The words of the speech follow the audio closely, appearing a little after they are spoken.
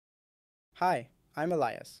Hi, I'm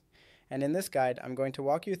Elias, and in this guide I'm going to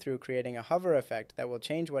walk you through creating a hover effect that will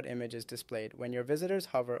change what image is displayed when your visitors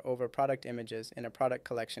hover over product images in a product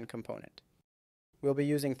collection component. We'll be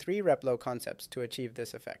using 3 Replo concepts to achieve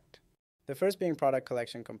this effect. The first being product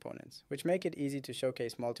collection components, which make it easy to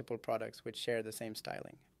showcase multiple products which share the same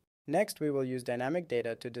styling. Next, we will use dynamic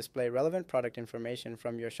data to display relevant product information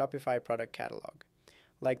from your Shopify product catalog,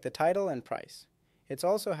 like the title and price. It's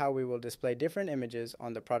also how we will display different images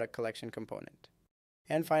on the product collection component.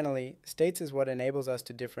 And finally, states is what enables us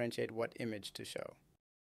to differentiate what image to show.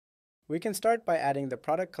 We can start by adding the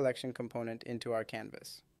product collection component into our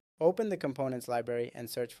canvas. Open the components library and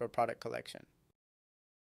search for product collection.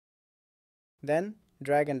 Then,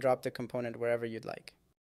 drag and drop the component wherever you'd like.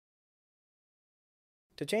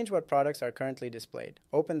 To change what products are currently displayed,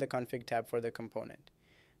 open the Config tab for the component.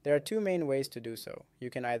 There are 2 main ways to do so. You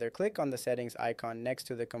can either click on the settings icon next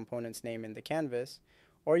to the component's name in the canvas,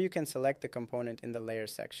 or you can select the component in the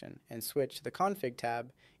Layers section and switch the Config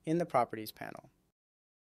tab in the Properties panel.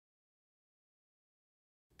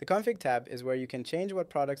 The Config tab is where you can change what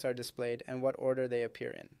products are displayed and what order they appear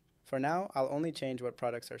in. For now, I'll only change what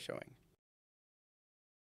products are showing.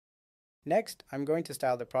 Next, I'm going to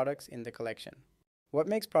style the products in the collection. What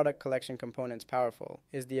makes product collection components powerful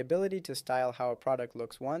is the ability to style how a product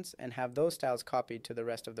looks once and have those styles copied to the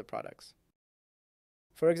rest of the products.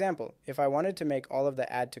 For example, if I wanted to make all of the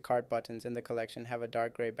Add to Cart buttons in the collection have a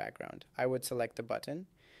dark gray background, I would select the button,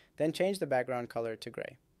 then change the background color to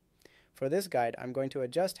gray. For this guide, I'm going to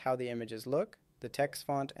adjust how the images look, the text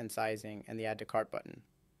font and sizing, and the Add to Cart button.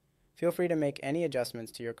 Feel free to make any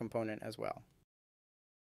adjustments to your component as well.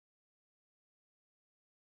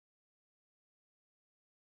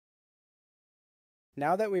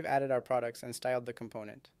 Now that we've added our products and styled the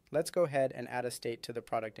component, let's go ahead and add a state to the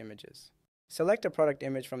product images. Select a product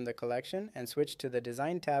image from the collection and switch to the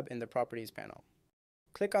Design tab in the Properties panel.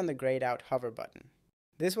 Click on the Grayed Out Hover button.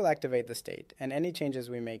 This will activate the state, and any changes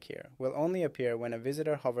we make here will only appear when a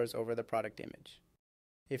visitor hovers over the product image.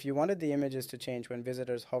 If you wanted the images to change when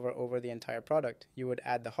visitors hover over the entire product, you would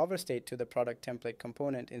add the hover state to the product template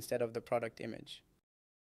component instead of the product image.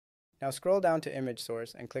 Now scroll down to Image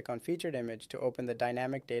Source and click on Featured Image to open the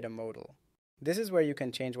Dynamic Data modal. This is where you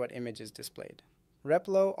can change what image is displayed.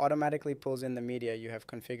 Replo automatically pulls in the media you have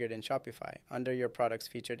configured in Shopify under your product's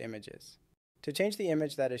featured images. To change the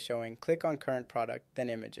image that is showing, click on Current Product, then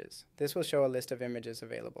Images. This will show a list of images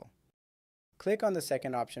available. Click on the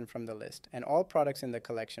second option from the list, and all products in the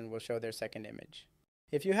collection will show their second image.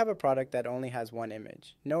 If you have a product that only has one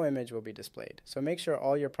image, no image will be displayed, so make sure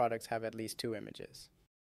all your products have at least 2 images.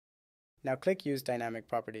 Now click Use Dynamic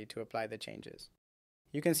Property to apply the changes.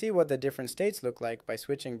 You can see what the different states look like by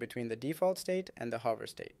switching between the default state and the hover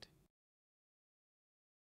state.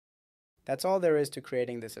 That's all there is to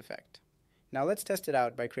creating this effect. Now let's test it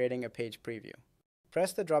out by creating a page preview.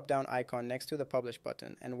 Press the drop-down icon next to the Publish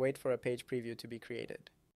button and wait for a page preview to be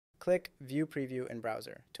created. Click View Preview in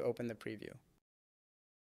Browser to open the preview.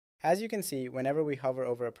 As you can see, whenever we hover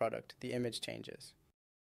over a product, the image changes.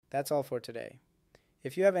 That's all for today.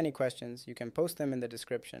 If you have any questions, you can post them in the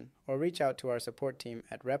description or reach out to our support team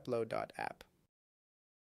at replo.app.